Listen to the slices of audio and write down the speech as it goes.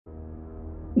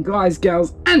Guys,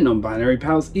 gals, and non-binary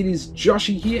pals, it is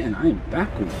Joshie here, and I am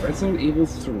back with Resident Evil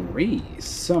 3.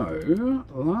 So,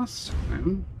 last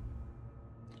time,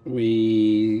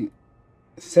 we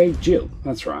saved Jill,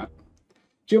 that's right.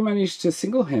 Jill managed to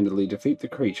single-handedly defeat the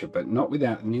creature, but not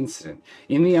without an incident.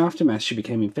 In the aftermath, she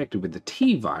became infected with the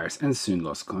T-virus and soon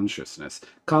lost consciousness.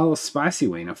 Carlos Spicy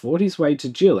Wiener fought his way to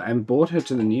Jill and brought her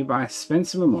to the nearby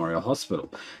Spencer Memorial Hospital.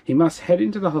 He must head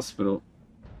into the hospital.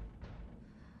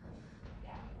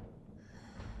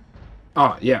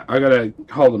 Oh, yeah, I gotta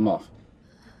hold him off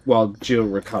while Jill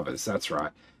recovers, that's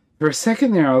right. For a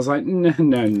second there, I was like, no.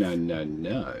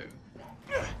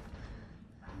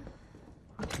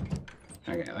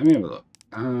 Okay, let me have a look.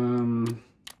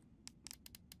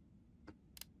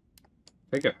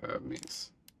 Take a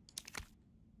Hermes.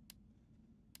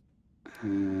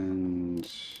 And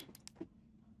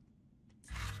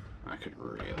I could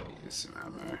really use some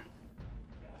ammo.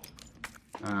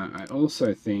 I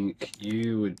also think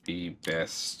you would be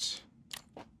best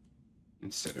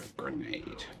instead of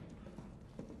grenade.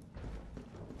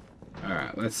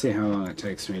 Alright, let's see how long it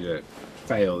takes me to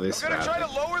fail this I'm gonna badly. try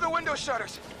to lower the window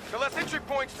shutters. The less entry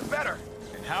points, the better.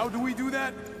 And how do we do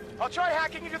that? I'll try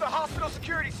hacking into the hospital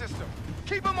security system.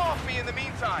 Keep them off me in the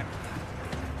meantime.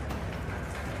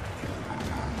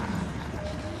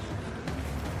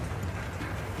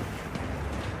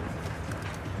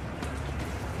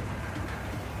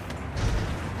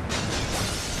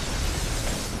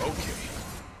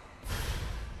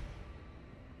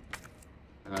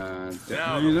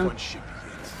 Now the fun shit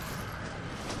begins.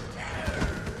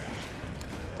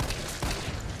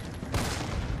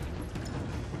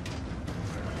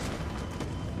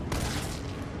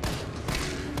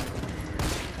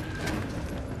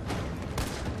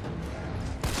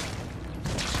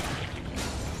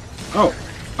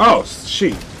 Oh,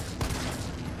 shit.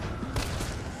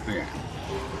 Okay.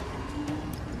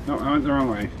 No, I went the wrong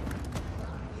way.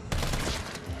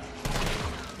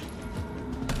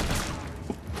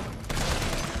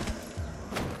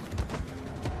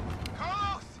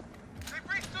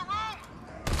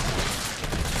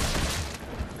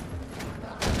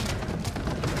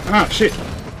 Ah, shit.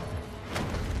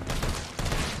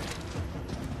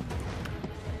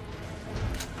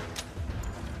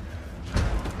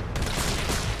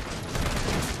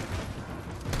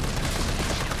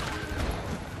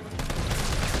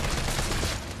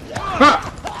 Ah!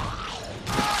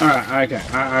 Alright, okay.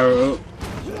 I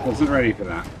wasn't ready for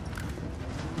that.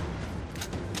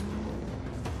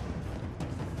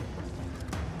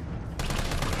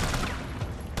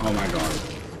 Oh my god.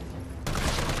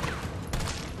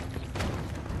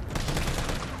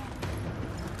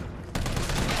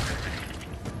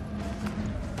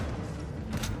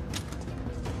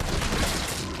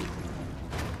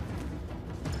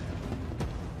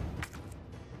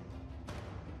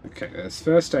 Okay, there's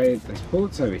first aid, there's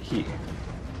bullets over here.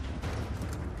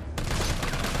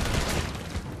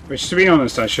 Which, to be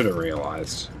honest, I should have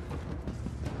realised.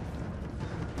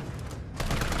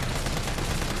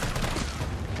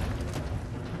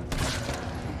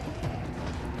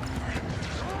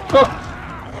 Oh!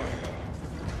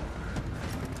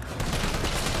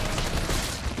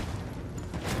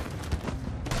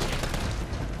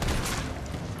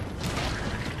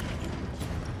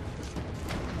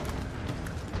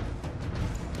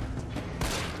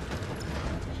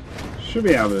 Should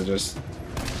be able to just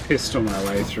pistol my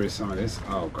way through some of this.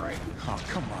 Oh, great. Oh,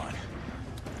 come on.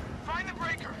 Find the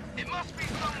breaker. It must be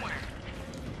somewhere.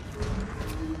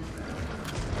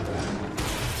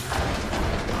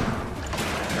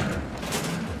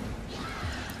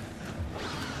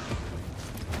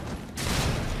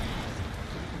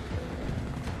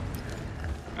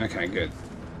 Okay, good.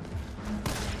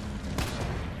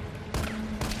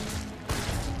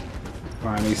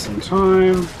 Buy me some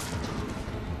time.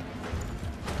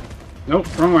 Nope,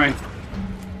 wrong way.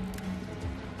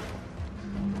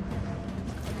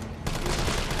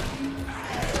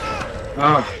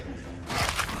 Ah.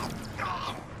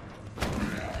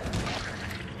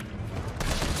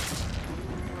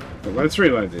 But let's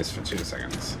reload this for 2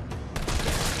 seconds.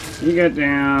 You get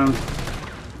down.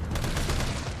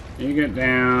 You get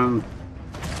down.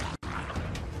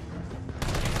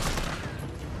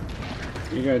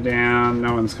 You go down.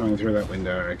 No one's coming through that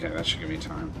window. Okay, that should give me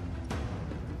time.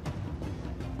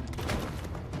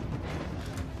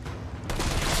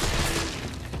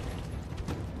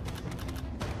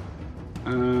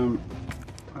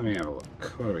 Let me have a look.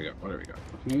 What do we got? What do we got?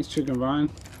 Can these two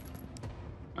combine?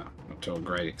 Oh, not to a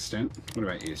great extent. What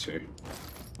about you two?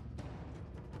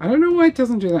 I don't know why it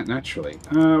doesn't do that naturally.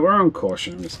 We're on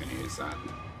caution. I'm just going to use that.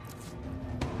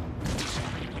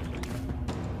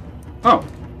 Oh,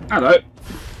 hello.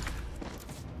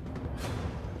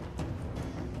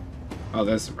 Oh,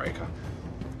 there's the breaker.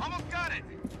 Almost got it.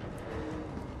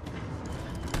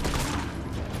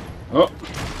 Oh.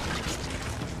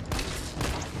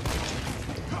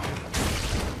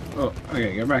 Oh,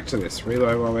 okay, go back to this.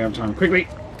 Reload while we have time. Quickly!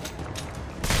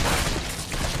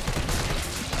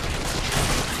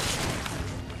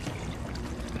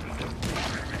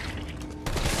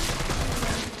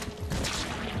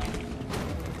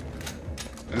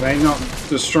 Are they not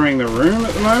destroying the room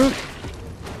at the moment?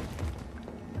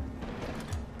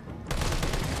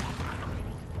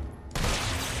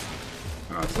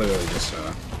 Oh, it's literally just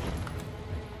her.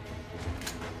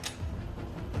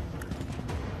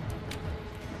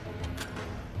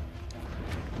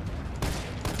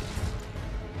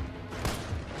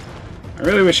 I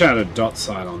really wish I had a dot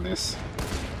sight on this.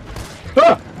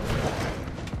 Ah!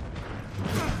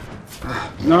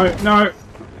 No, no!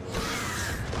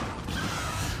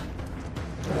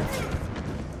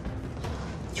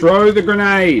 Throw the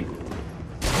grenade!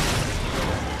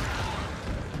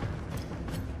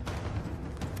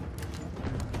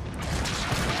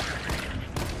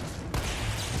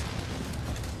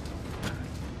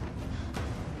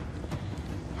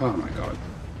 Oh my god.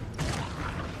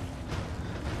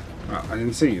 Oh, I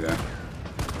didn't see you there.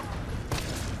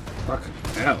 Fucking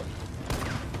hell.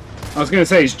 I was going to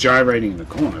say he's gyrating in the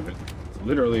corner, but it's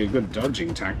literally a good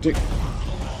dodging tactic.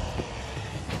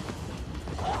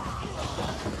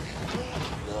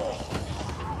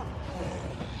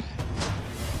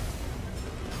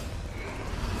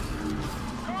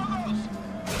 Carlos!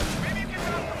 Maybe you can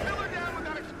knock the pillar down with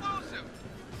that explosive.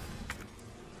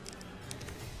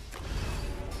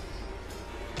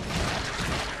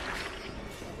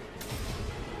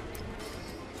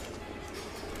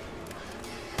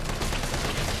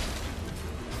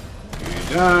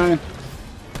 You die.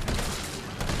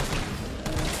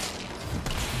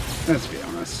 Let's be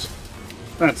honest.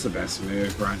 That's the best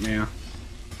move right now.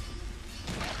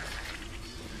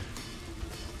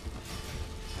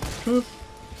 Boop.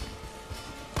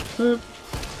 Boop.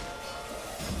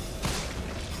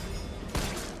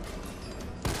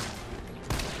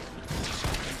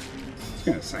 I was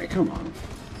gonna say, come on.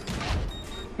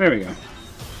 There we go.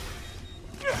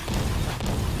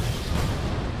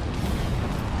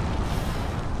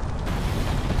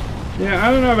 Yeah,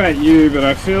 I don't know about you, but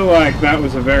I feel like that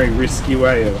was a very risky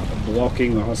way of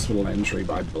blocking the hospital entry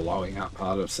by blowing up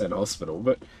part of said hospital,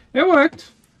 but it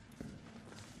worked.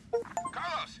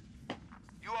 Carlos!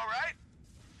 You alright?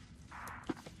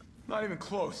 Not even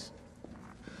close.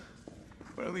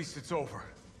 But at least it's over.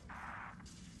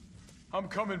 I'm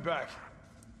coming back.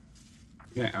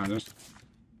 Yeah, I just...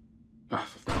 Oh,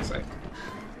 for fuck's sake.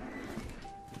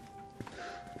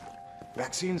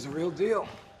 Vaccine's the real deal.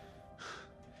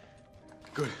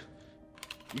 Good.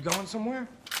 You going somewhere?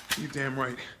 You damn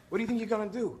right. What do you think you're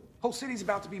gonna do? Whole city's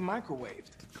about to be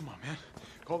microwaved. Come on, man.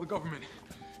 Call the government.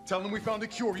 Tell them we found a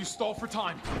cure. You stall for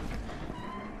time.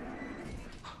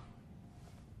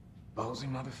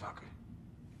 Ballsy motherfucker.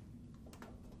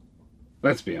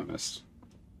 Let's be honest.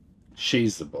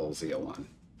 She's the ballsier one.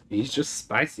 He's just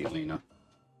spicy, Lena.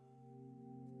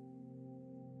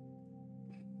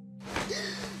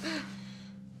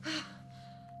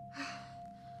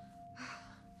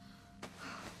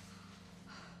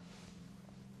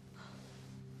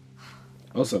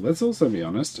 Also, let's also be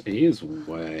honest, he is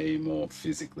way more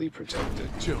physically protected.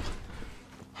 Jill.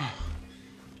 Oh,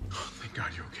 thank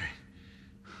God you're okay.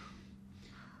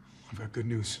 I've got good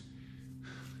news.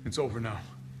 It's over now.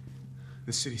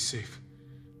 The city's safe.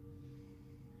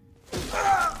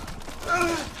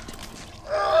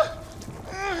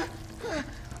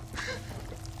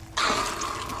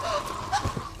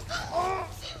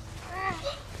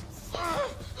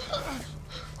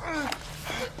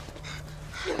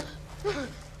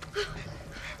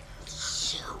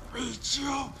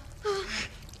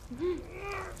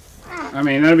 I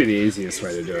mean, that'd be the easiest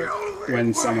way to do it,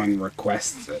 when someone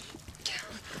requests it.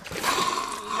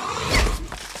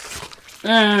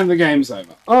 And the game's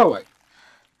over. Oh, wait.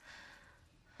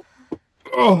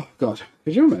 Oh, God.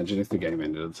 Could you imagine if the game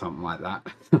ended with something like that?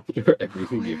 After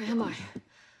everything you've done? Where am I?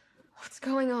 What's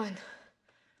going on?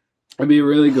 It'd be a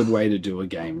really good way to do a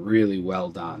game, really well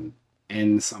done.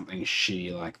 End something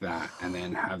shitty like that, and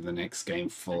then have the next game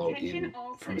follow in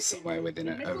from somewhere within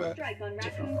it of a strike on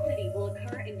different... Raccoon City will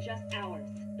occur in just hours.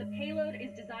 The payload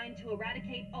is designed to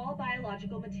eradicate all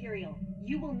biological material.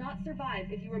 You will not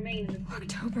survive if you remain in the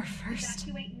city. October 1st.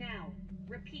 Evacuate now.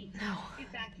 Repeat. No,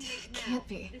 Evacuate it now. can't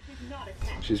be. This is not a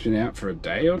test. She's been out for a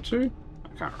day or two? I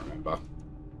can't remember.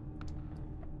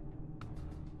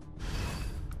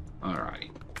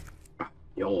 Alrighty.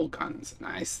 Your guns are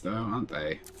nice though, aren't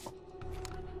they?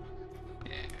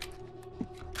 Yeah.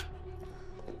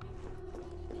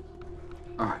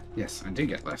 Ah, yes, I did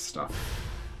get left stuff.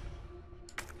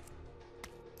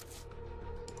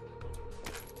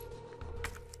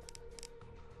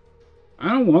 I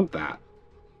don't want that.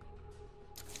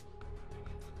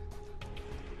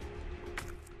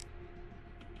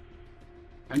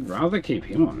 I'd rather keep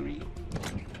him on me.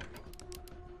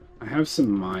 I have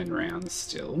some mine rounds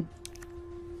still.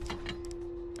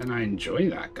 And I enjoy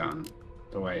that gun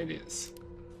the way it is.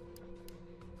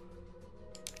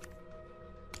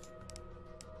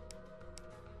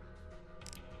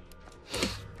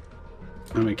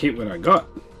 I'm gonna keep what I got.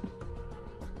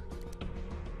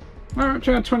 We're up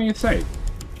to our 20th save.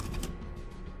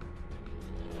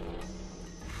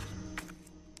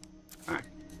 Alright.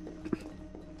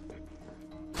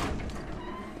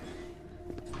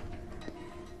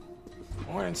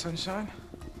 Morning, sunshine.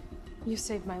 You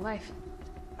saved my life.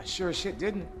 I sure as shit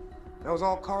didn't. That was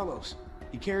all Carlos.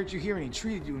 He carried you here and he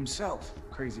treated you himself.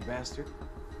 Crazy bastard.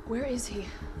 Where is he? He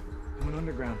went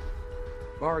underground.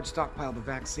 Bard stockpiled the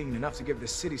vaccine, enough to give the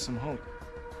city some hope.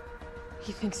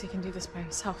 He thinks he can do this by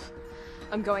himself.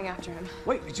 I'm going after him.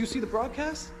 Wait, did you see the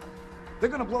broadcast? They're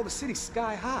gonna blow the city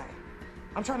sky high.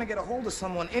 I'm trying to get a hold of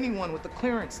someone, anyone with the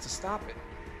clearance to stop it.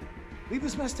 Leave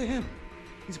this mess to him.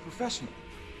 He's a professional.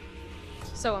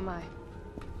 So am I.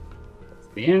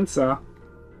 The answer.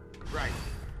 Right.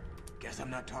 Guess I'm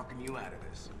not talking you out of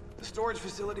this. The storage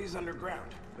facility is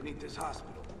underground, beneath this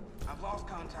hospital. I've lost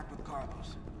contact with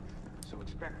Carlos, so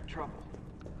expect trouble.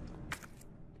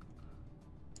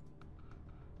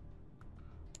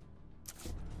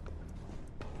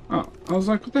 Oh, I was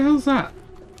like, what the hell's that?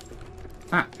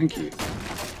 Ah, thank you.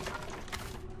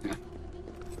 Yeah.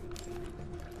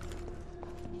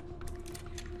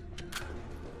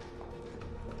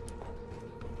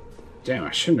 Damn,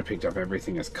 I shouldn't have picked up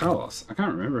everything as Carlos. I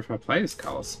can't remember if I played as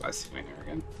Carlos Spicy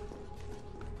again.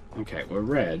 Okay, we're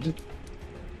red.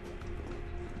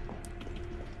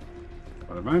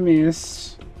 What have I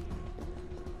missed?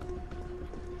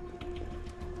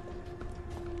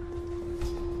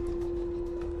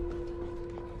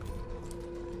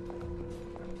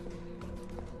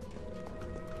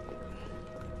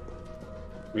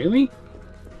 Really?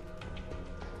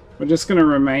 We're just gonna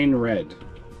remain red.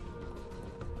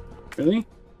 Really?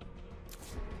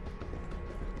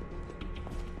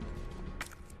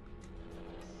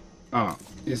 Oh,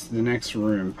 is the next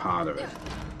room part of it?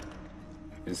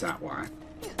 Is that why?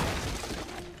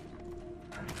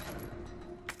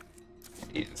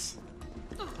 It is.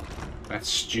 That's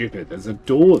stupid. There's a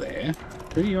door there.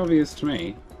 Pretty obvious to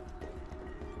me.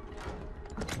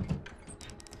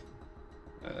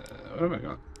 What have I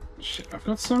got? Shit, I've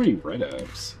got so many red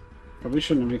herbs. Probably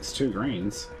shouldn't have mixed 2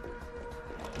 greens.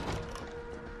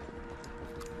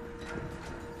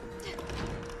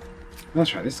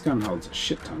 That's right, this gun holds a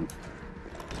shit ton.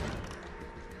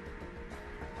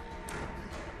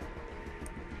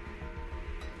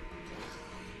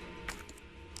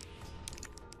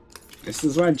 This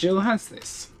is why Jill has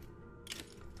this.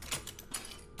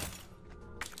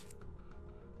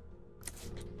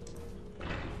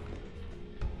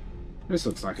 This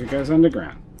looks like it goes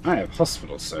underground. I have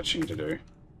hospital searching to do.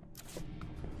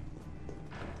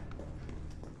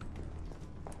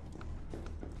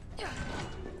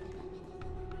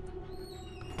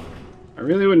 I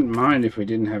really wouldn't mind if we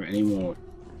didn't have any more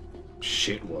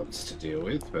shitwads to deal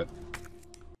with, but...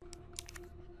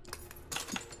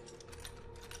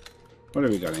 What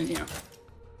have we got in here?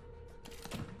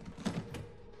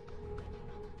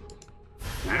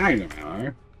 Magnum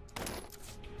ammo.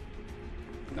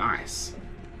 Nice.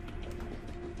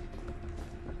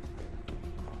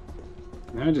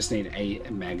 Now I just need a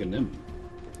magnum.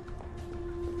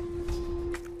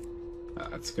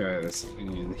 Let's go this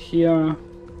thing in here.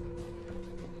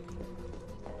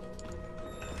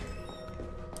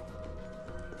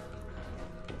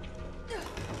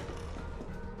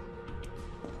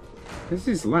 This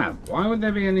is lab. Why would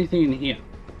there be anything in here?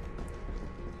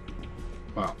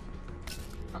 Well.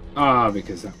 Ah,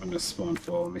 because that one has spawned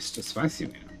for Mr. Spicy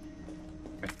Man.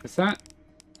 Okay, what's that?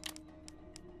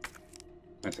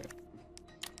 That's it.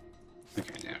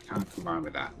 Okay, now I can't combine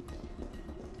with that.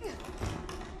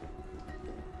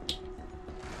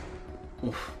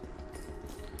 Oof.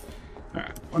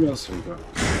 Alright, what else have we got?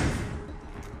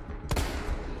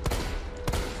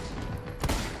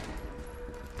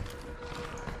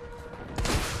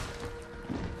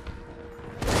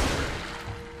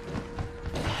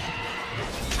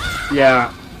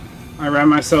 Yeah, I ran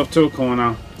myself to a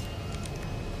corner.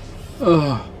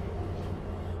 Ugh.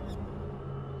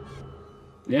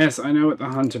 Yes, I know what the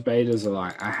hunter betas are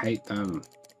like. I hate them.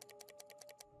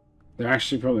 They're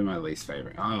actually probably my least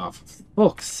favorite. Oh, for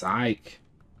fuck's sake.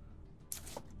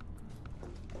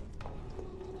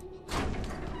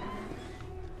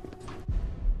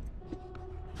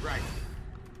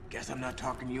 Guess I'm not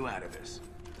talking you out of this.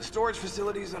 The storage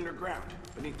facility is underground,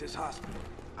 beneath this hospital.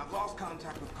 I've lost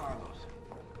contact with Carlos,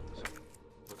 so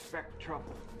expect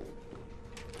trouble.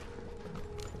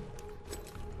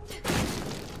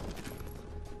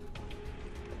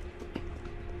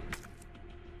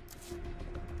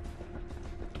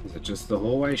 Is it just the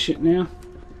hallway shit now?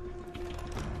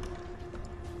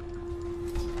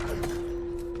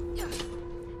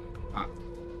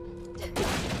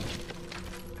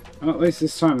 Well, at least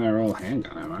this time they're all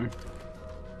handgun ammo.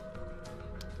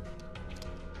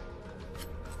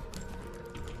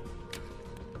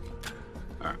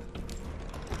 Alright.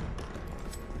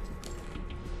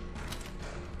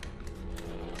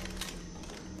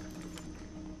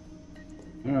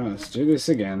 Alright, let's do this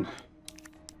again.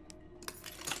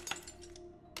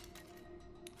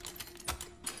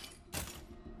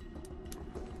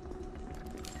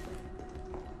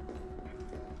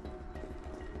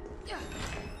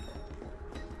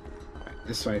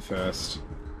 This way first.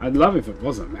 I'd love if it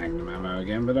wasn't Magnum ammo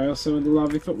again, but I also would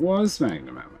love if it was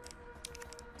Magnum ammo.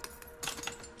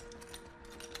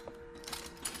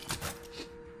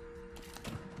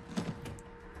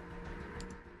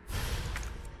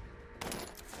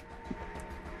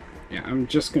 Yeah, I'm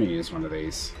just going to use one of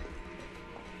these.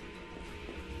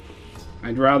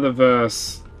 I'd rather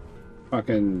verse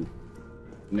fucking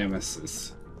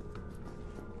Nemesis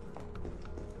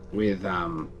with,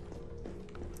 oh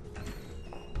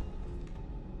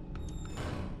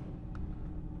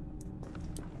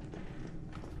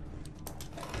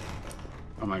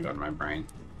my god, my brain.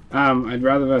 I'd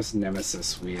rather verse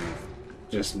Nemesis with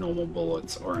just normal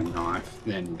bullets or a knife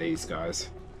than these guys.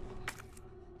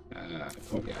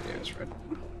 Oh yeah, yeah, it's red.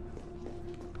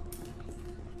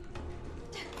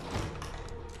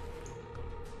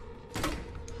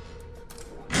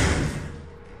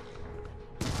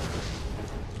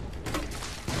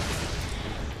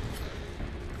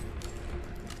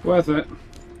 Worth it.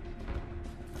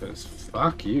 Because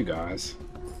fuck you guys.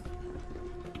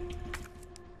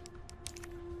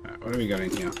 Alright, what do we got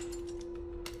in here?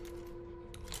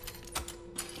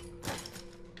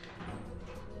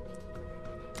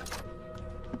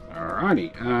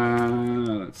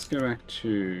 Alrighty, let's go back to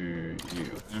you.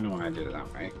 I don't know why I did it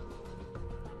that way.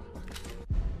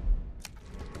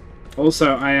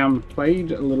 Also, I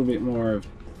played a little bit more of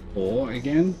 4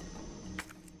 again.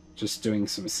 Just doing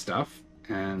some stuff,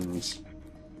 and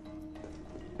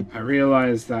I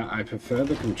realized that I prefer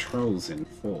the controls in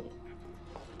 4.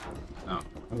 Oh, I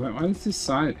was like, why does this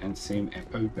side end seem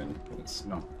open? It's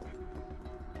not.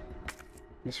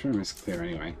 This room is clear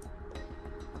anyway.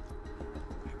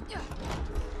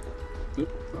 Oop,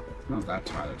 not that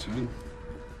tight a turn.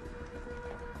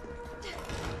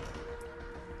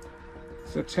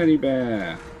 It's a teddy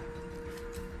bear.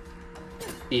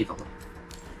 Evil.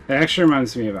 It actually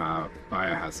reminds me of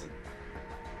Biohazard.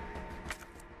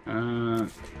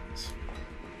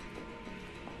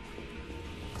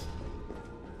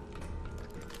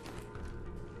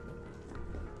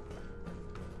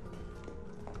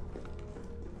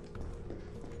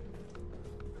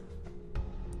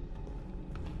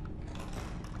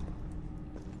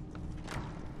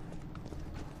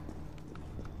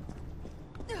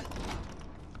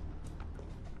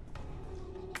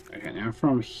 Okay, now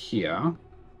from here.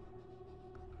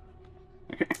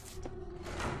 Okay.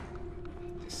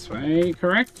 This way,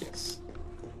 correct? Yes.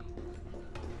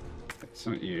 It's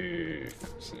not you.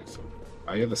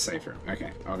 Oh, you're the safe room.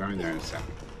 Okay, I'll go in there in a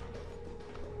second.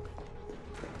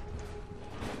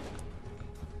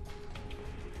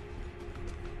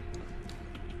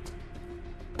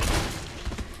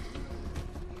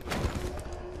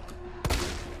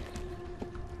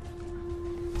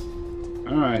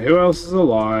 Alright, who else is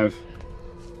alive?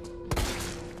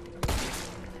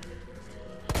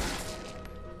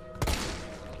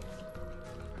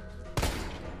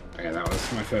 Okay, that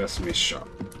was my first missed shot.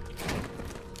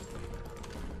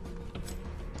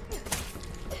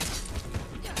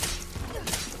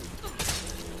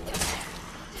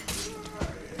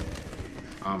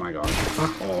 Oh my god,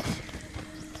 fuck off.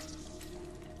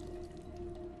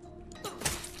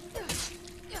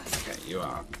 Okay, you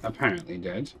are apparently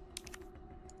dead.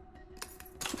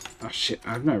 Oh shit,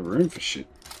 I have no room for shit.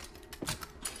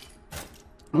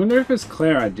 I wonder if it's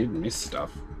Claire I did miss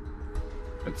stuff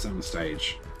at some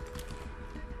stage.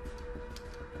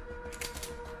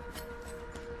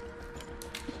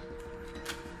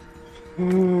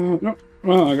 No.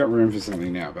 Well, I got room for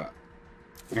something now, but...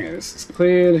 Okay, this is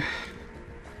cleared.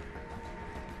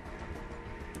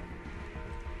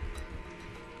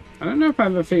 I don't know if I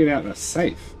ever figured out the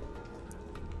safe.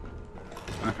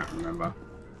 I can't remember.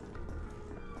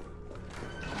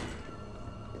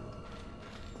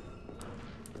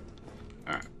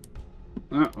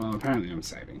 Oh, well, apparently I'm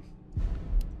saving.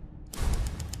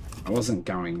 I wasn't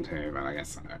going to, but I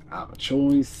guess I don't have a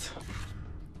choice.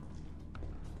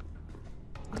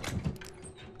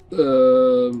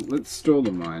 Let's store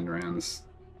the mine rounds.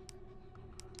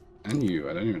 And you,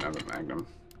 I don't even have a magnum.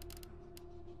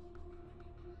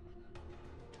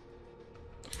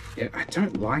 Yeah, I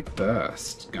don't like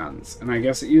burst guns, and I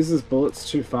guess it uses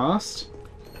bullets too fast,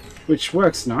 which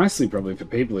works nicely probably for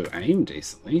people who aim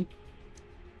decently.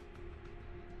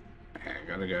 Okay, I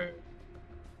gotta go.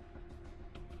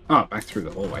 Oh, back through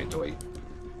the hallway, delete.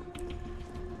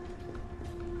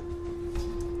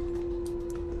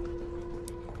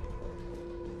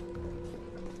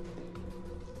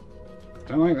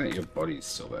 Don't like that your body's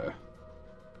still there.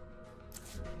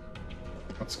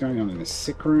 What's going on in the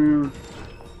sick room?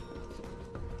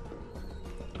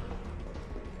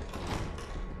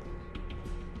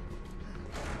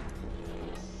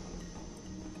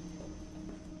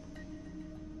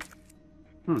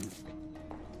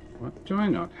 What do I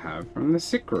not have from the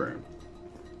sick room?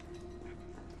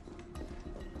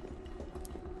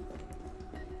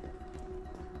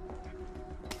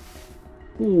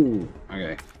 Ooh,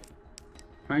 okay.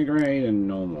 High grade and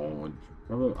normal would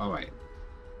probably... Oh, wait.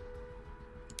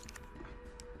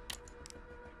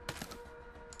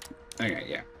 Okay,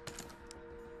 yeah.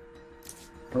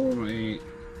 Probably...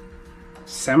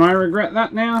 Semi-regret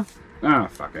that now? Ah,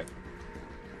 fuck it.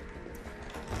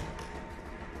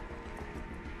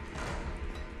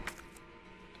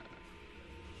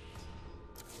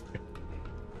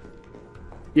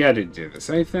 Yeah, I did do the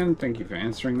safe then. Thank you for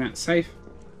answering that safe.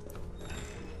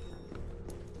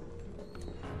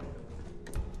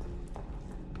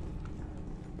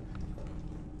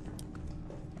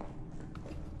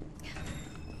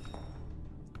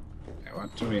 Okay,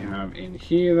 what do we have in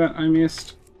here that I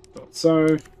missed? Thought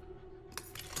so.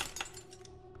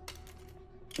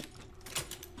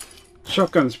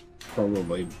 Shotgun's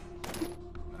probably...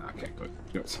 Okay, good.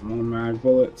 Got some more mag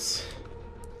bullets.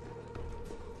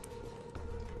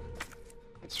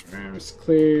 This room is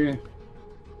clear.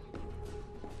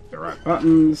 The right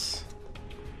buttons.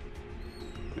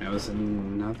 There was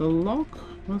another lock,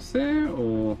 was there?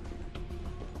 Or...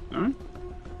 No?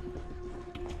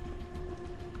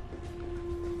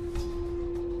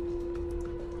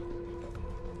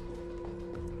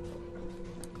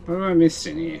 What have I missed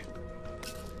in here?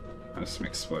 Oh, some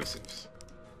explosives.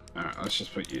 Alright, let's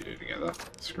just put you two together.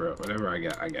 Screw it, whatever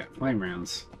I get. Flame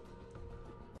rounds.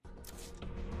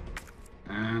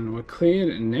 And we're cleared,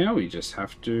 and now we just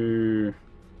have to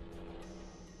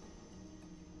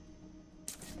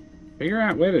figure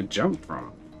out where to jump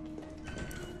from.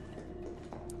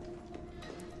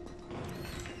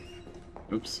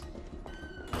 Oops.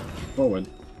 Forward.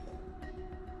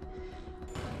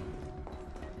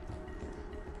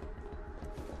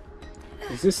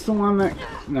 Is this the one that...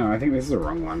 No, I think this is the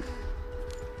wrong one.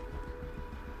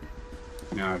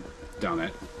 No, I've done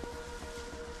it.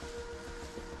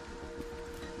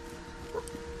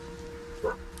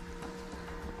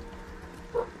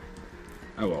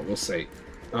 Oh well, we'll see.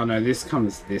 Oh no, this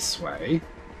comes this way.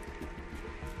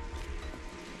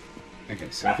 Okay,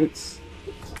 so if it's...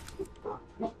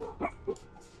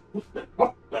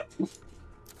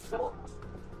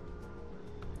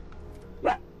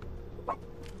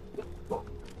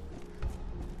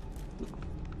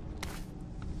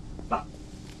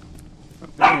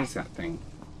 Where is that thing?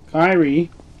 Kyrie!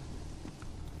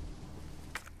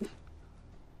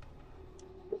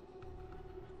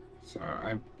 So,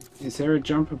 is there a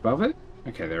jump above it?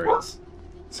 Okay, there is.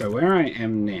 So where I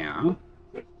am now...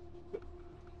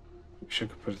 Wish I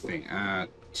could put a thing.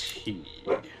 T.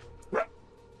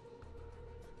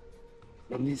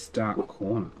 In this dark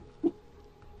corner.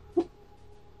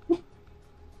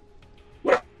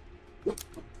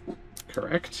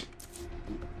 Correct.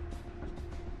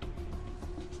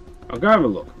 I'll go have a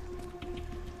look.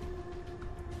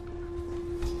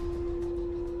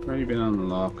 Already been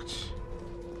unlocked.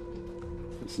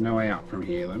 There's no way up from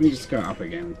here. Let me just go up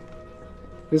again.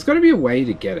 There's got to be a way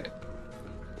to get it.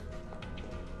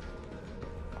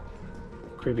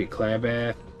 Creepy Claire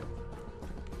Bear.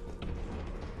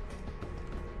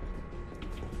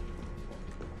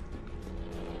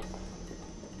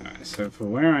 Alright, so for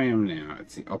where I am now,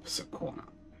 it's the opposite corner.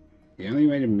 The only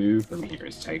way to move from here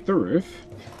is take the roof.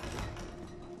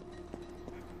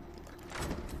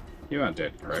 You are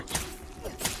dead, correct?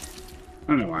 I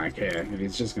don't know why I care if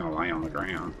he's just gonna lay on the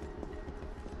ground.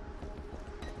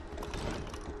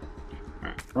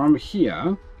 Alright, from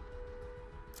here...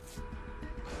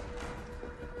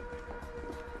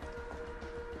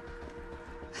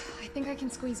 I think I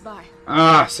can squeeze by.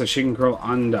 Ah, so she can crawl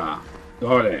under.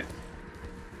 Got it.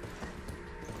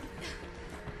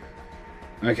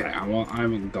 Okay, well,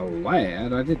 I'm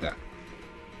glad I did that.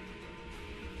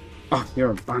 Oh,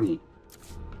 you're a bunny.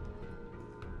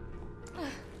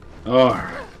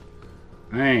 Oh,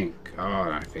 thank God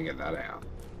I figured that out.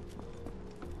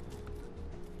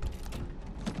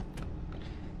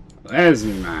 There's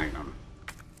me Magnum.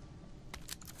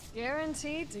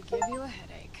 Guaranteed to give you a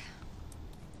headache.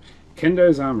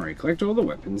 Kendo's Armory. Collect all the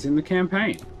weapons in the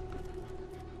campaign.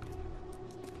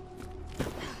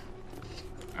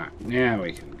 Alright, now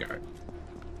we can go.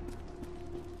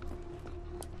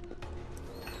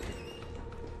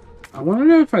 I want to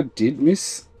know if I did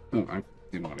miss... Oh, I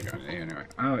didn't want to go in there anyway.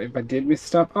 Oh, if I did miss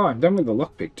stuff... Oh, I'm done with the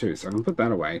lockpick too, so I can put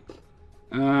that away.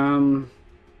 I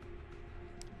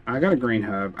got a green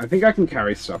herb. I think I can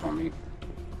carry stuff on me.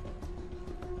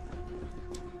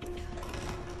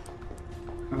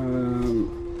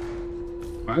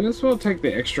 Might as well take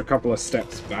the extra couple of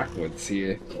steps backwards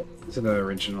here to the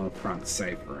original front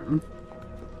safe room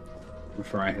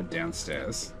before I head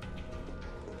downstairs.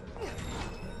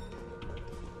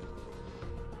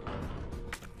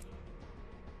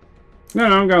 No,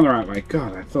 I'm going the right way.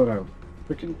 God, I thought I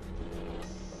freaking...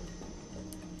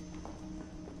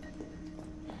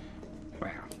 Wow.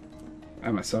 I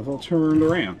had myself all turned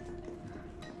around.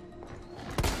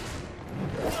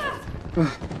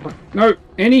 No,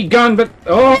 any gun but...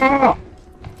 Oh!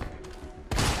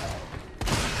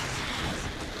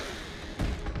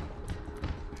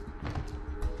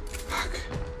 Fuck.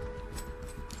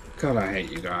 God, I hate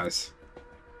you guys.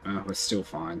 We're still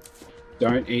fine.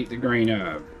 Don't eat the green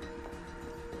herb.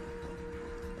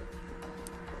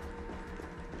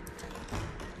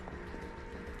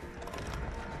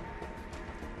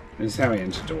 This is how we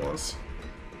enter doors.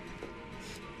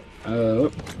 Oh,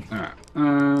 alright.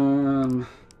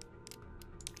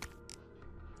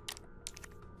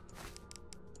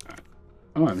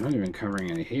 Oh, I'm not even covering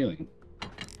any healing.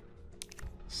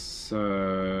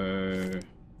 So...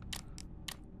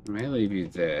 I may leave you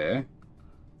there.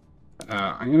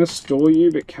 I'm going to store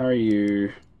you, but carry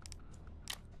you...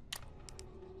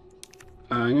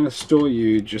 I'm going to store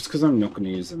you just because I'm not going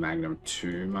to use the Magnum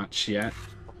too much yet.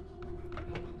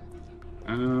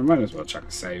 Might as well chuck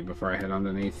a save before I head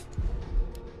underneath.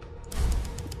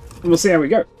 And we'll see how we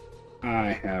go.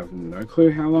 I have no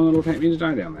clue how long it'll take me to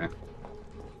die down there.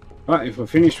 But if we're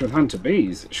finished with Hunter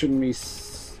Bees, it shouldn't be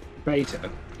beta.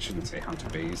 I shouldn't say Hunter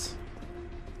Bees.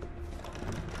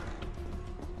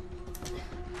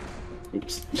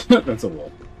 Oops, that's a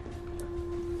wall.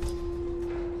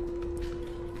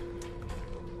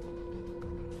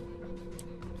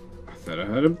 I thought I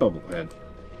heard a bubblehead.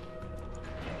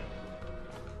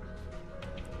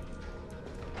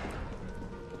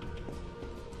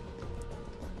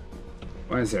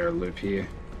 Why is there a loop here?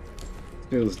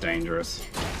 Feels dangerous.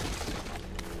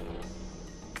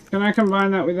 Can I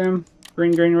combine that with them?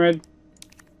 Green, green, red?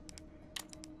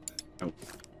 Oh.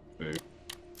 Boo.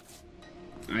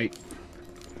 Hey.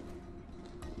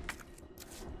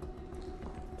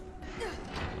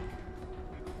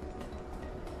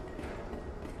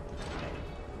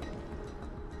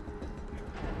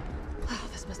 Wow,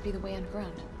 this must be the way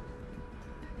underground.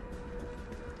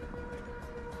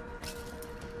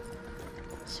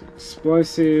 Some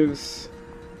explosives.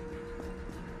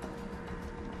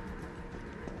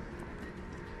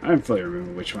 I don't fully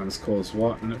remember which ones cause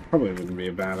what, and it probably wouldn't be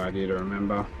a bad idea to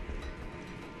remember.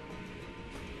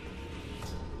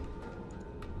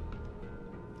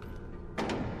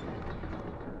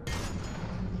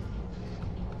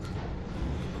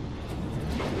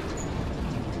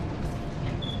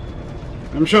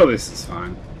 I'm sure this is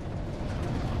fine.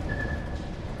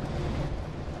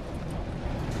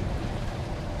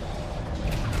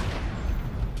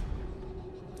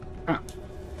 Ah.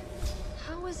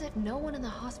 How is it no one in the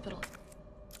hospital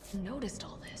noticed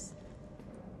all this?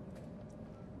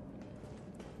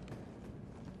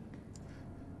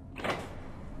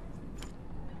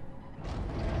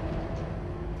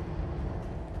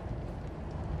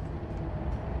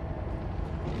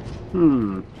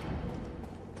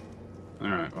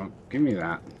 Alright, well, give me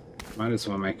that. Might as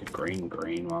well make it green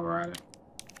green while we're at it.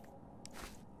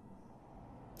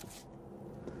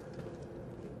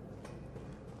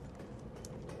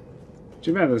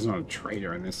 Too bad there's not a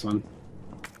trader in this one.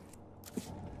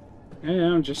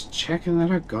 Yeah, I'm just checking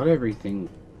that I got everything,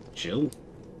 Jill.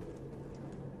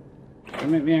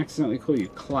 Don't make me accidentally call you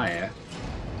Claire.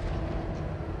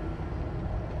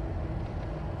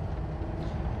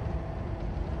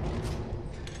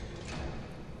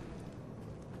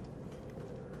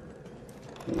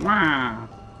 Wow!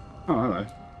 Oh, hello.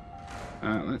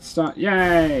 Let's start.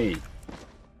 Yay!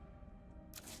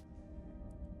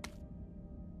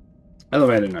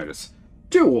 Elevator notice.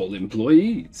 To all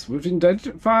employees, we've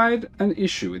identified an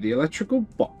issue with the electrical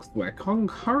box where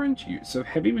concurrent use of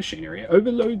heavy machinery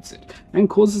overloads it and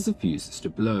causes the fuses to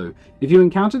blow. If you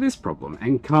encounter this problem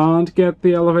and can't get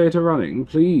the elevator running,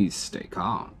 please stay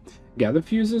calm. Gather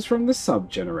fuses from the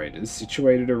sub-generators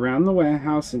situated around the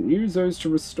warehouse and use those to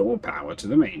restore power to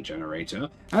the main generator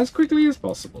as quickly as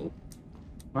possible.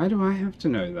 Why do I have to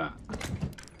know that?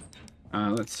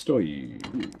 Let's store you.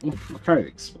 Ooh, I'll carry the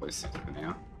explosive for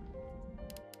now.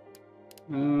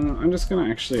 I'm just going to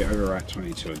actually overwrite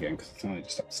 22 again because it's only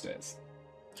just upstairs.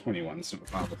 21's not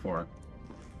far before it.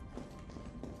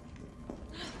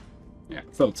 Yeah,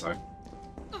 thought so.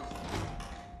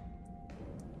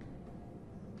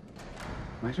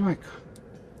 Why do I...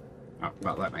 Oh,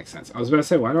 well, that makes sense. I was about to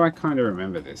say, why do I kind of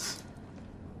remember this?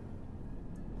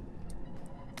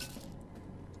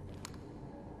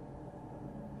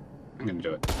 I'm going to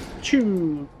do it.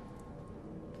 Choo!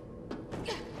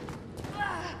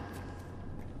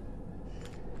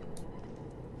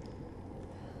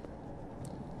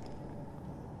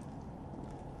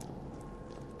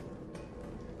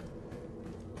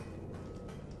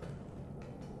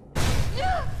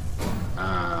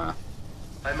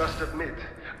 I must admit,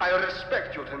 I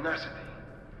respect your tenacity,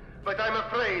 but I'm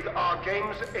afraid our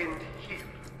games end here.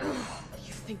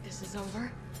 You think this is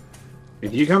over?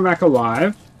 If you come back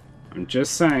alive, I'm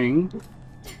just saying.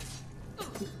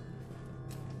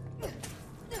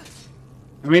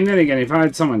 I mean, then again, if I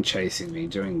had someone chasing me,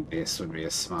 doing this would be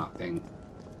a smart thing.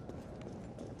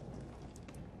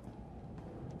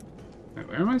 Wait,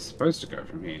 where am I supposed to go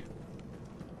from here?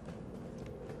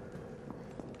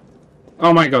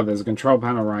 Oh my god, there's a control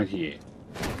panel right here.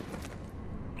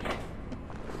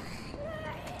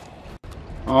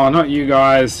 Oh, not you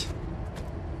guys.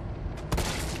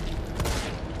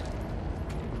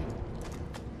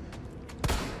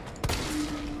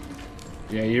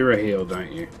 Yeah, you're a heel,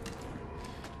 don't you?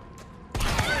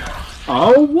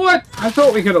 Oh, what? I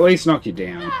thought we could at least knock you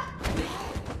down.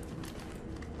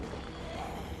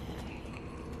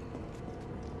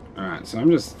 Alright, so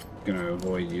I'm just going to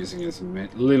avoid using as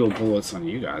little bullets on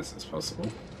you guys as possible.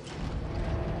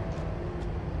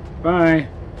 Bye.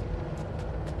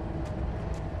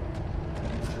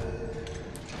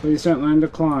 Please don't learn to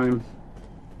climb.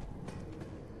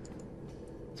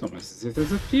 It's almost as if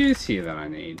there's a fuse here that I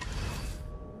need.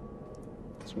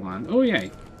 There's one. Oh,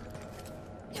 yay.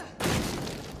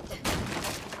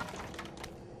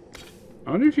 I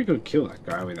wonder if you could kill that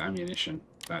guy with ammunition.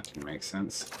 That didn't make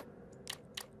sense.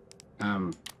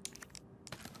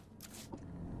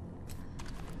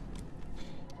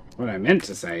 What I meant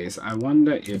to say is, I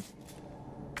wonder if...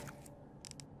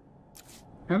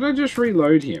 How did I just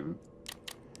reload him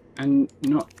and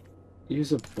not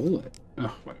use a bullet?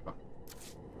 Oh, whatever.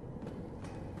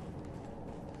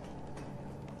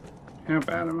 How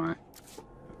bad am I?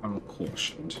 I'm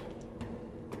cautioned.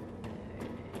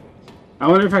 I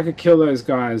wonder if I could kill those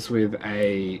guys with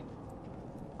a...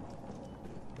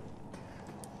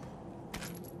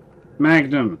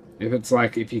 Magnum. If it's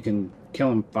like, if you can kill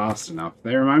them fast enough.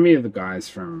 They remind me of the guys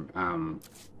from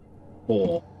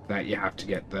 4 that you have to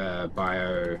get the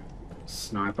bio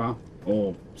sniper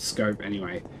or scope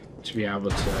anyway to be able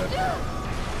to...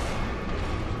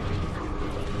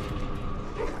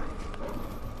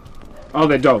 Oh,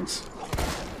 they're dogs.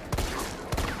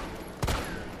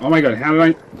 Oh my god, how did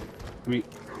I mean...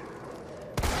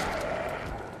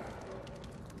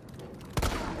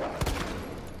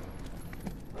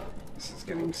 This is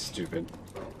getting stupid.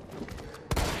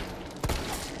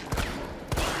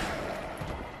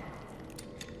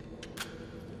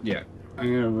 Yeah,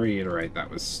 I'm gonna reiterate that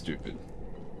was stupid.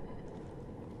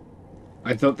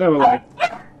 I thought they were like...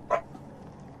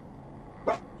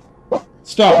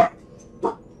 Stop!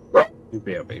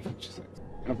 BLB,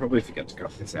 I'll probably forget to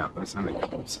cut this out, but it's only a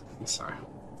couple of seconds, so... Sorry.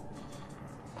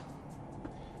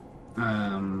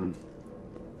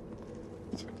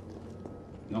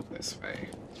 Not this way.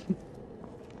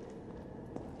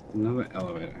 Another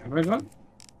elevator. Have I got...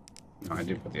 No, I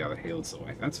did put the other heels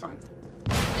away. That's fine.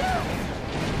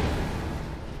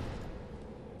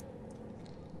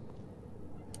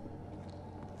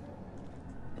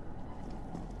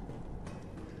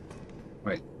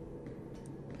 Wait.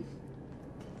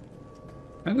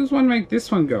 How does one make this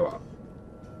one go up?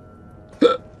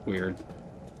 Weird.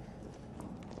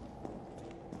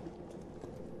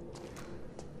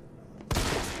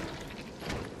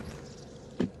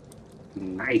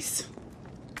 Nice.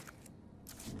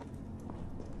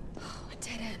 Oh, a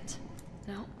dead end.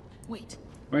 No, wait.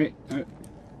 Wait.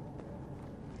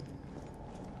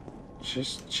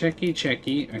 Just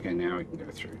checky. Okay, now we can go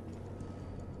through.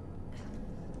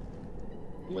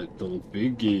 Little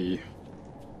biggie.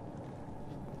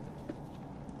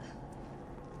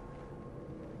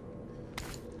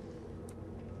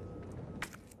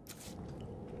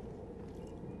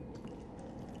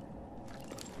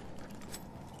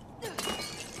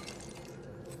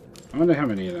 I wonder how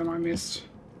many of them I missed.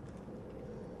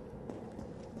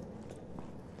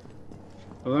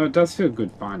 Although it does feel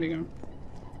good finding them.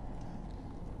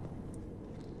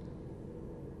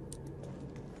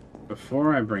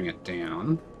 Before I bring it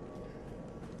down,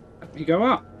 let me go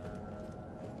up.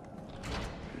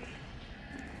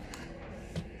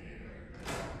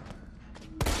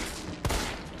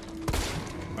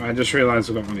 I just realized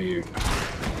I've got one of you.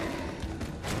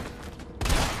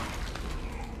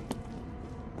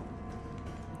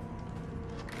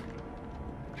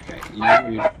 Okay,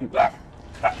 you.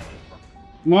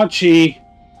 Mochi!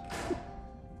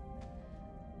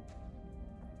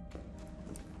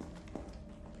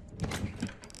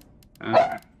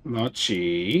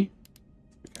 Mochi.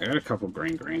 I got a couple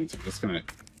greens. I'm just gonna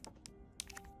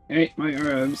eat my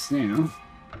herbs now.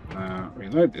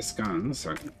 Reload this gun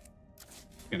so I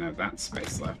can have that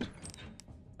space left.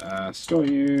 Store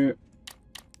you.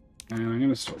 And I'm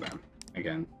gonna store them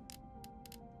again.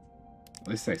 At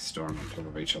least they store them on top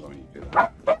of each other when you do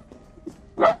that.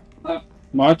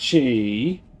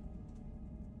 Mochi!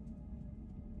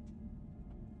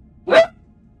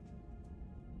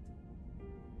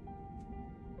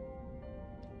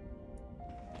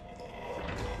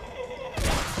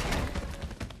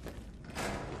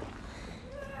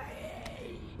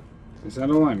 Is that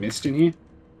all I missed in here?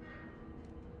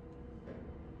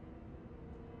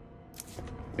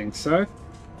 Think so?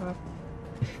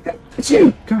 It's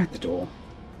you! Go at the door.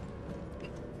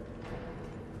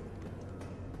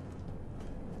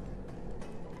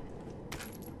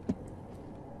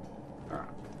 Alright.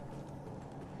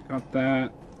 Got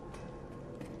that.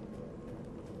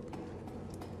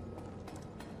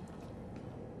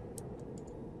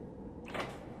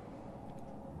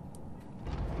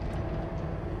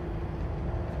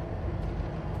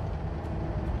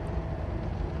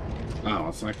 Oh,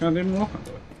 it's like I didn't walk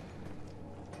onto it.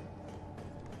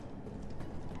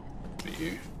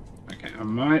 You. Okay, I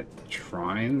might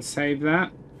try and save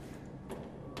that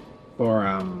for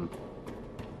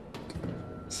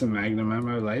some magnum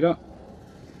ammo later.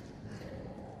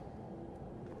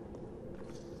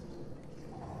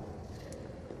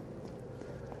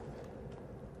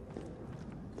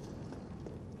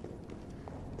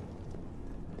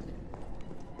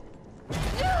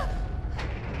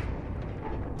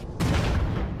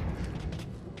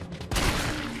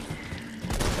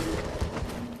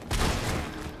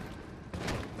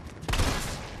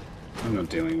 I'm not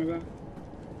dealing with that.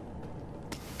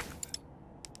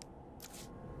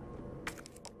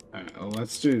 Alright, well,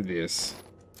 let's do this.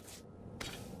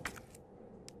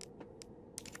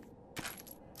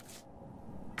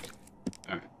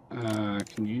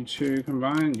 Alright, can you two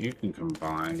combine? You can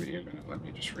combine, but you're gonna let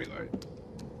me just reload.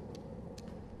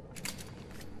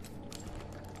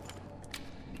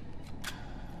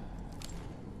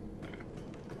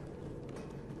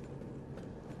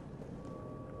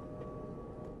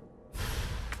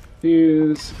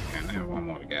 Fuse. Okay, I have one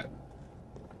more to get.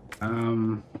 I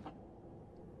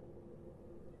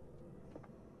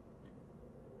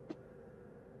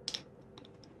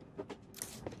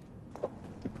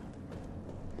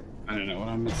don't know what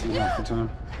I'm missing half the time.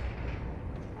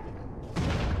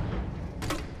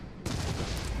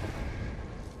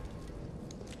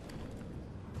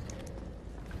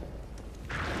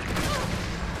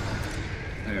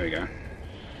 There we go.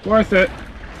 Worth it.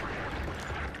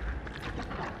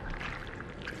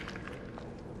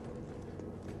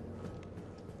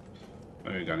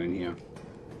 What have we got in here?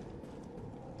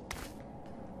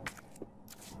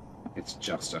 It's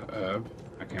just a herb.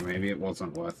 Okay, maybe it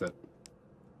wasn't worth it.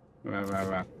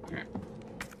 Okay.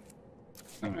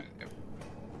 Alright, yep.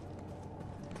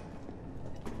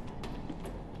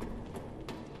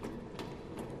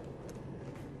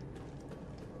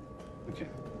 Okay.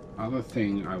 Other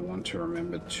thing I want to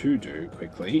remember to do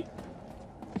quickly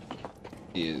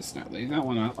is, no, leave that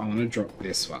one up. I want to drop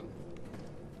this one.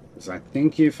 Because I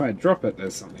think if I drop it,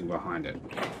 there's something behind it.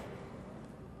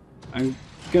 I'm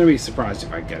going to be surprised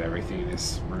if I get everything in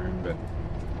this room, but...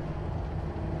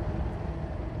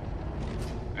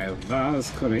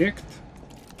 that's correct.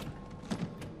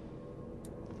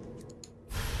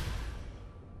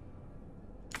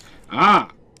 Ah!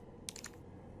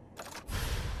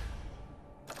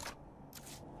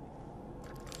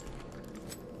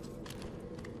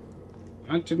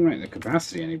 I didn't make the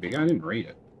capacity any bigger. I didn't read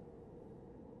it.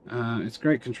 It's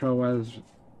great control-wise.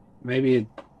 Maybe it...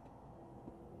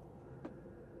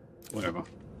 Whatever.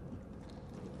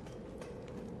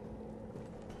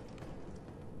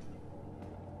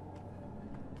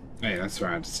 Hey, that's where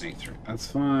I had to sneak through. That's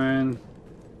fine.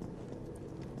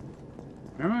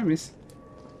 Where am I missing?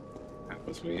 That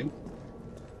was weird.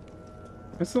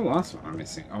 Where's the last one I'm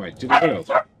missing? Oh wait, did it go?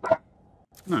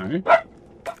 No.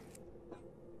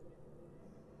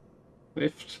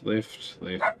 Lift, lift,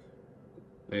 lift.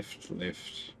 Lift,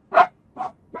 lift.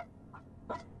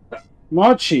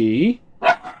 Mochi?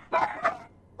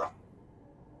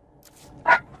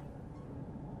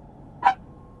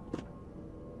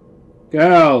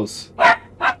 Girls!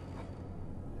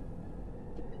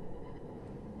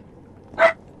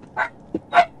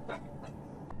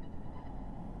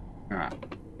 Alright.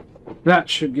 That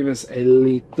should give us a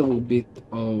little bit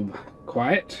of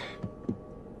quiet.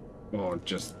 Or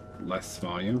just less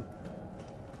volume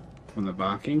from the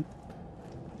barking.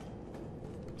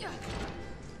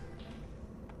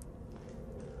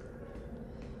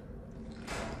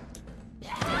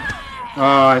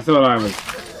 Oh, I thought I was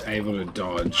able to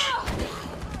dodge.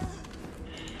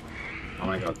 Oh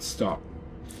my god, stop.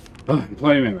 Oh,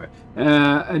 employee member.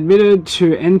 Admitted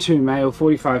to N2 male,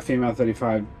 45, female,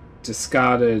 35,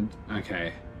 discarded.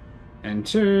 Okay.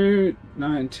 N2,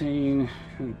 19,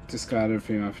 discarded,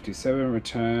 female, 57,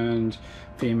 returned,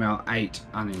 female, 8,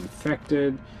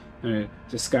 uninfected.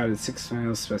 Discarded 6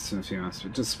 male, specimen, female,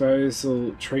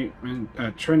 disposal, treatment,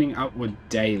 trending upward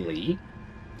daily.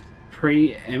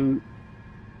 Preemptive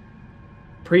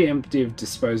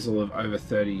disposal of over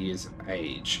 30 years of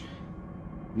age.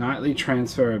 Nightly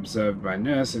transfer observed by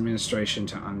nurse. Administration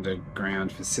to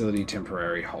underground facility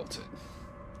temporary halted.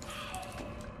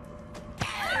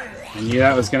 I knew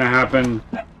that was going to happen.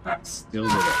 Still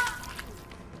did it.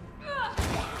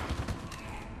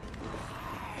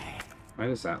 Where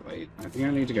does that lead? I think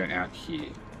I need to go out here.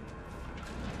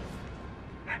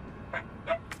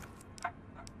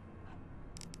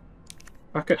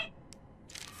 Fuck it.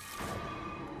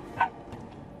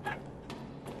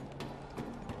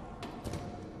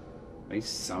 At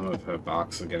least some of her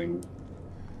barks are getting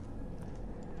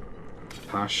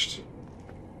hushed.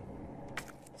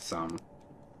 Some.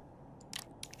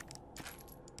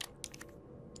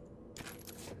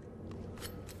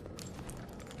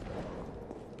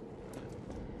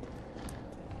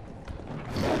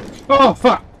 Oh,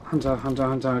 fuck! Hunter, Hunter,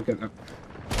 Hunter, get that.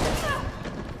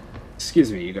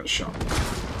 Excuse me, you got shot.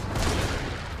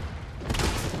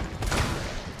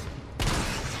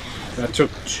 That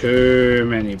took too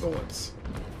many bullets.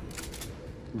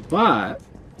 But,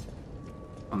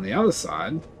 on the other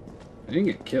side, I didn't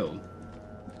get killed.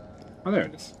 Oh, there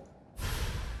it is.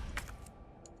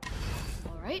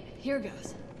 Alright, here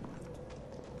goes.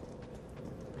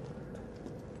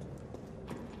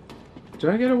 Did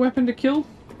I get a weapon to kill?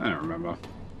 I don't remember.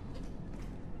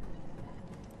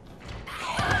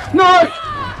 No!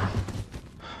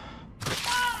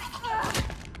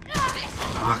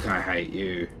 Fuck, I hate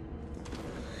you.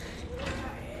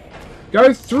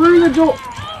 Go through the door!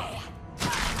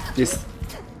 This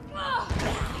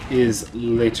is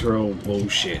literal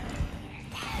bullshit.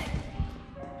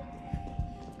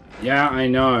 Yeah, I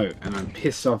know, and I'm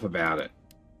pissed off about it.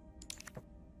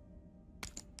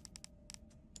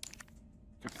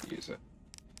 Can't use it.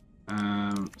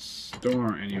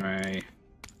 Store anyway.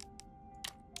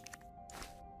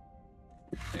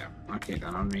 Yeah, I'll keep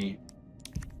that on me.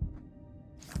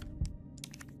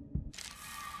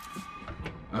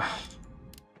 Ugh.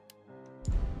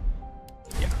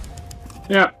 Yeah.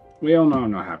 Yeah, we all know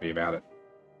I'm not happy about it.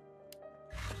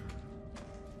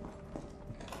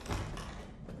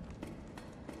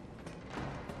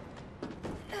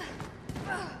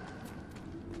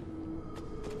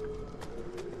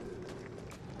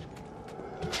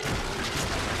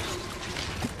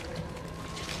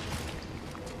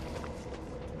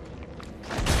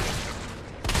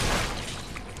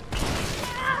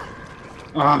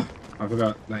 Ah, I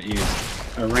forgot that you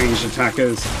are ranged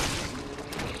attackers.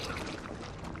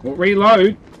 Well,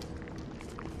 reload.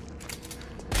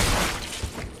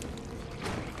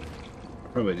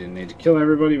 Probably didn't need to kill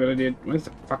everybody, but I did. Where's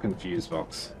the fucking fuse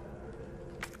box?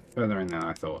 Further in than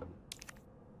I thought.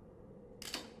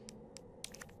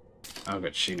 Oh,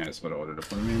 but she knows what order to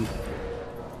put them in.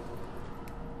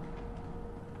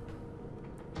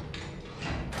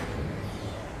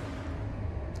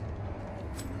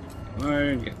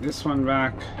 Load, get this one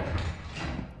back.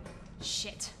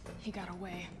 Shit, he got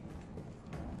away.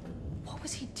 What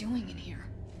was he doing in here?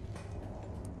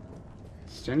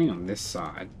 Standing on this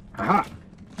side. Aha!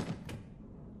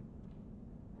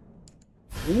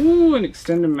 Ooh, an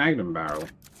extended magnum barrel.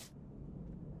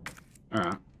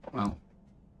 Alright, well.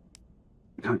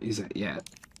 Can't use that yet.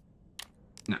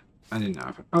 No, I didn't know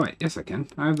if I... Oh wait, yes I can.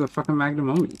 I have the fucking magnum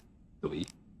on me. Wait,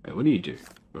 what do you do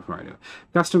before I do it?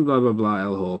 Custom blah blah blah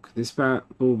L-Hawk. This bull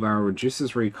barrel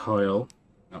reduces recoil,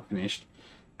 not finished,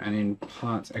 and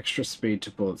imparts extra speed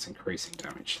to bullets, increasing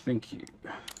damage. Thank you.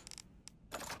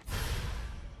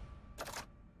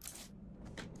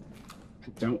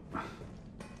 don't...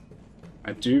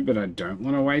 I do, but I don't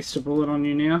want to waste a bullet on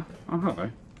you now. Oh, hello.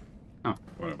 Oh,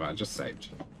 whatever, I just saved.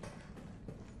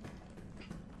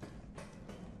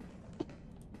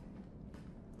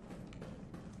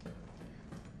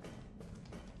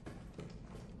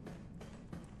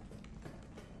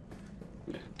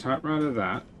 Yeah, typewriter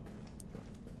that.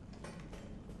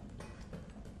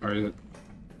 Or is it...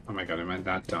 Oh my god, am I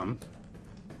that dumb?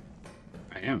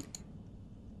 I am.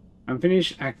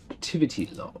 Unfinished activity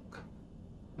log.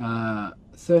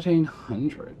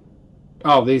 1300.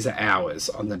 Oh, these are hours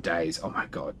on the days. Oh my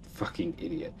god, fucking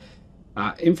idiot.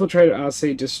 Infiltrated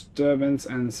RC disturbance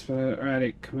and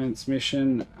sporadic commence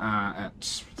mission at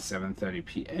 7:30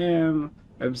 p.m.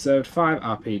 Observed 5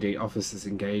 RPD officers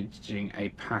engaging a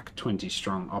pack 20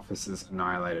 strong officers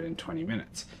annihilated in 20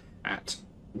 minutes. At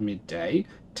midday,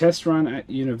 test run at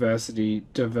university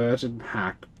diverted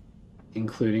pack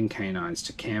including canines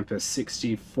to campus,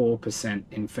 64%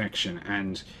 infection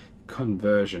and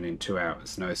conversion in 2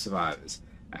 hours. No survivors.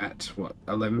 At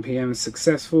 11 p.m.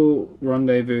 successful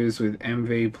rendezvous with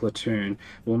MV platoon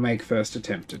will make first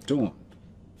attempt at dawn.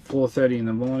 4:30 in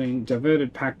the morning,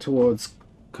 diverted pack towards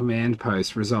command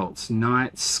post. Results: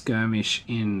 night skirmish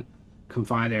in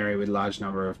confined area with large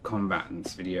number of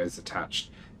combatants. Videos attached.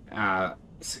 8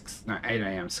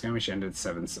 a.m. skirmish ended,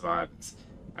 7 survivors.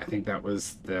 I think that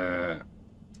was the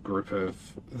group of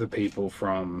the people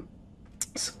from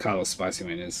Carlos Spicy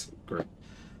Winner's group.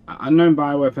 Unknown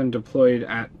bioweapon deployed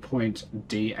at point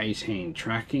D18.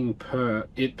 Tracking per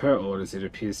orders, it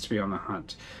appears to be on the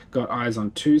hunt. Got eyes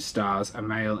on 2 stars, a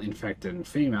male infected and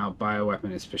female.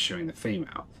 Bioweapon is pursuing the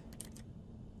female.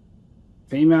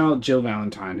 Female Jill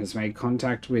Valentine has made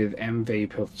contact with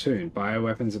MV platoon.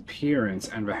 Bioweapon's appearance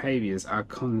and behaviors are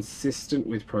consistent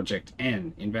with Project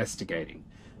N. Investigating.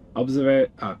 Anyway,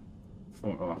 I'm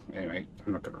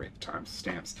not going to read the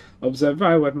timestamps. Observe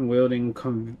bioweapon wielding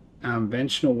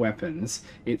conventional weapons.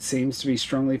 It seems to be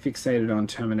strongly fixated on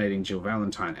terminating Jill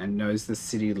Valentine and knows the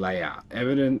city layout.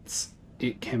 Evidence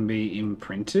it can be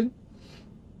imprinted.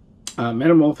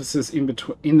 Metamorphosis in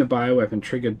the bioweapon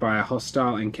triggered by a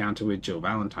hostile encounter with Jill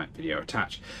Valentine. Video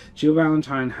attached. Jill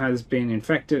Valentine has been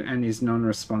infected and is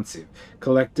non-responsive.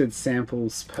 Collected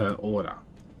samples per order.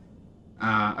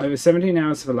 Over 17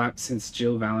 hours have elapsed since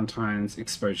Jill Valentine's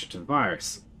exposure to the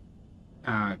virus.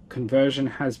 Conversion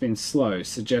has been slow,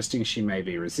 suggesting she may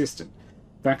be resistant.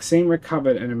 Vaccine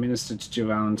recovered and administered to Jill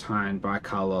Valentine by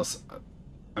Carlos.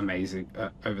 Amazing.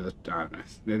 Over the... I don't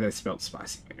know. They spelled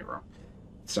spicy wrong.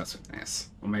 It starts with an S.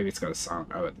 Or maybe it's got a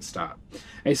silent O at the start.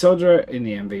 A soldier in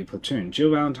the MV platoon. Jill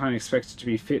Valentine expected to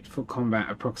be fit for combat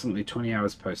approximately 20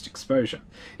 hours post-exposure.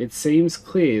 It seems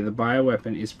clear the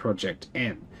bioweapon is Project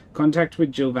N. Contact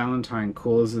with Jill Valentine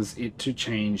causes it to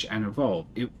change and evolve.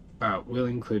 It will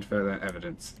include further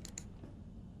evidence.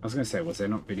 I was going to say, was there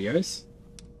not videos?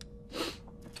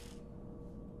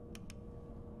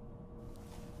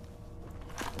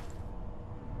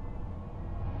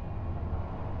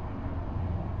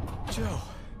 Joe.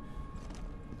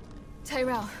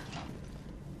 Tyrell.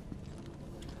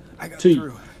 I got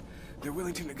through. They're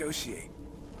willing to negotiate.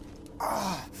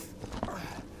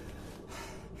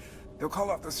 They'll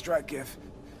call off the strike if,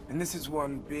 and this is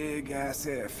one big-ass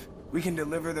if, we can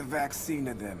deliver the vaccine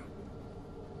to them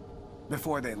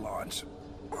before they launch.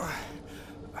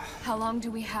 How long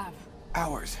do we have?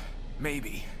 Hours,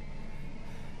 maybe.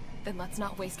 Then let's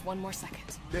not waste one more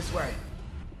second. This way.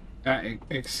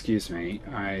 Excuse me,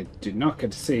 I did not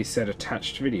get to see said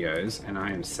attached videos, and I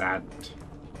am saddened.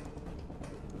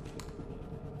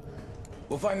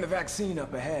 We'll find the vaccine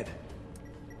up ahead.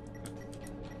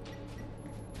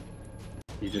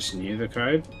 You just knew the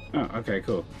code? Oh, okay,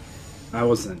 cool. I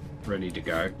wasn't ready to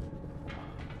go.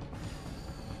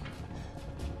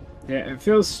 Yeah, it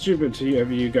feels stupid to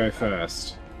have you go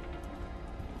first.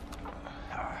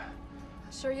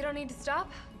 Sure you don't need to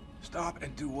stop? Stop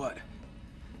and do what?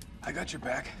 I got your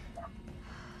back.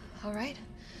 All right,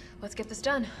 let's get this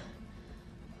done.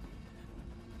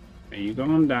 Are you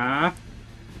gonna die?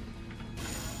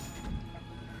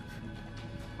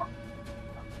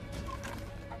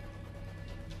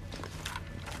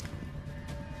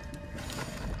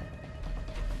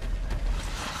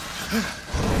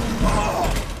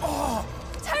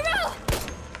 Tyrell!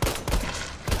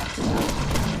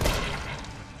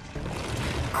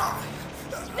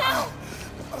 Now!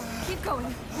 Keep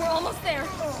going. We're almost there.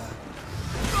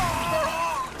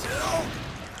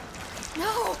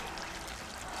 No!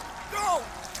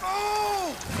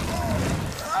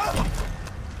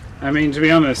 I mean, to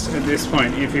be honest, at this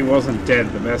point, if he wasn't dead,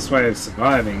 the best way of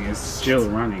surviving is Jill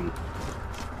running.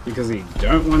 Because he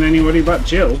don't want anybody but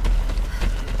Jill.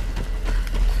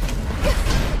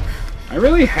 I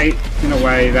really hate, in a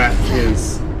way, that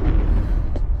is...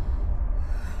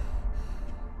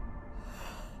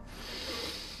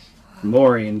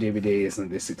 Maury in DVD isn't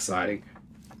this exciting.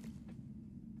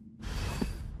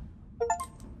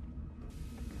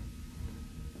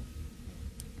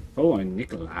 Follow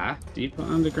Nicola deeper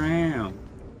underground.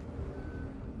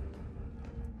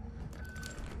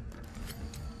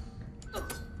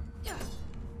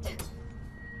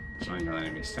 Trying to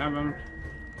let me stab him.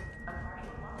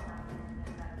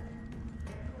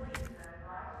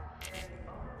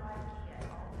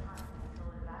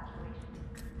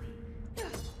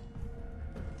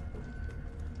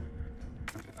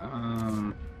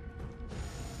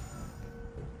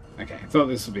 Okay, I thought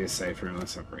this would be a safe room.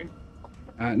 Let's upgrade.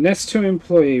 Nest-2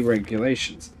 employee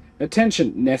regulations.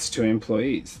 Attention, Nest-2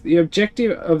 employees. The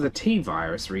objective of the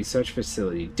T-virus research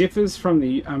facility differs from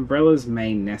the Umbrella's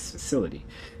main Nest facility.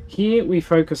 Here we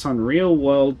focus on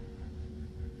real-world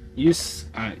use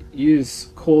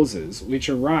causes which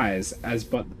arise as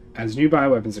new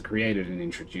bioweapons are created and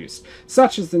introduced,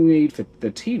 such as the need for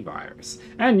the T-virus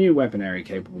and new weaponry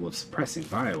capable of suppressing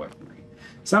bioweaponry.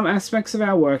 Some aspects of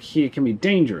our work here can be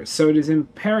dangerous, so it is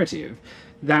imperative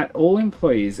that all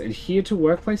employees adhere to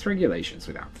workplace regulations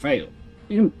without fail.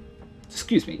 In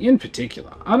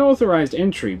particular, unauthorized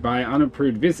entry by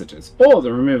unapproved visitors or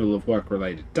the removal of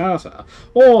work-related data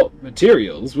or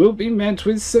materials will be met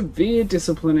with severe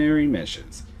disciplinary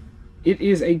measures. It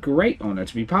is a great honor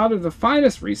to be part of the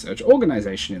finest research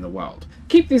organization in the world.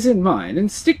 Keep this in mind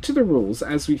and stick to the rules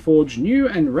as we forge new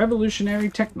and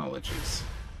revolutionary technologies.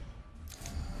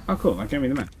 Oh cool, that gave me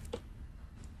the map.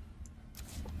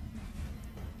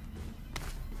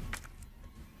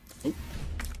 Oh,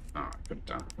 I could have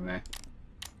done it from there.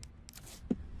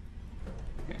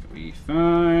 Okay, we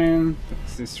fine.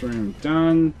 That's this room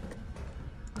done.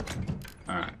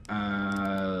 Alright,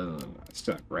 I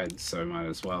still have red, so might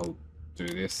as well do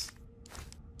this.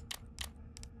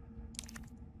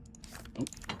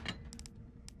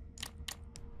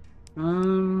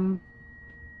 Oh.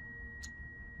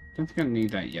 Don't think I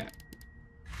need that yet.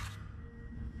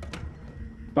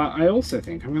 But I also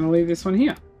think I'm going to leave this one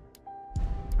here.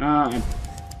 I'm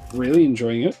really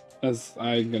enjoying it, as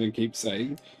I'm going to keep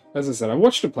saying. As I said, I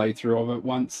watched a playthrough of it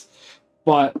once,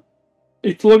 but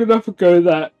it's long enough ago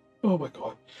that, oh my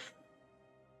god,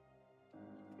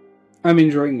 I'm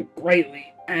enjoying it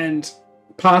greatly, and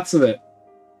parts of it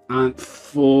aren't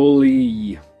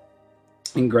fully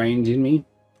ingrained in me,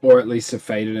 or at least have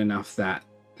faded enough that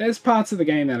there's parts of the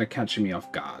game that are catching me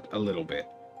off guard a little bit.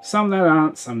 Some that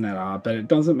aren't, some that are, but it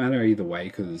doesn't matter either way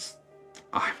because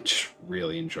I'm just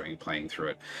really enjoying playing through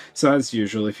it. So as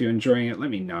usual, if you're enjoying it,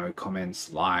 let me know.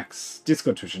 Comments, likes,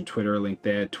 Discord, Twitch and Twitter, a link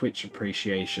there. Twitch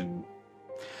appreciation.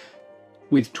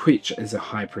 With Twitch is a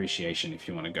high appreciation if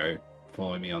you want to go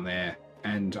follow me on there.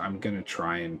 And I'm going to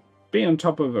try and be on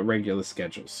top of a regular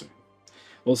schedule soon.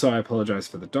 Also, I apologize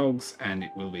for the dogs, and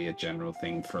it will be a general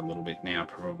thing for a little bit now,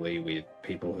 probably with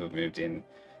people who have moved in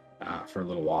for a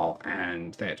little while,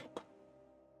 and their dog.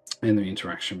 And the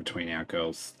interaction between our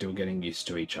girls, still getting used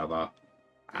to each other,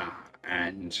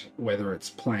 and whether it's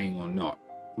playing or not,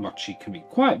 Mochi can be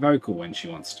quite vocal when she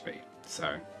wants to be.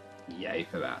 So, yay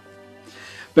for that.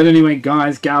 But anyway,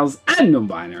 guys, gals, and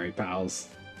non-binary pals,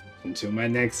 until my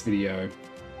next video,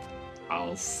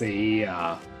 I'll see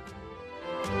ya.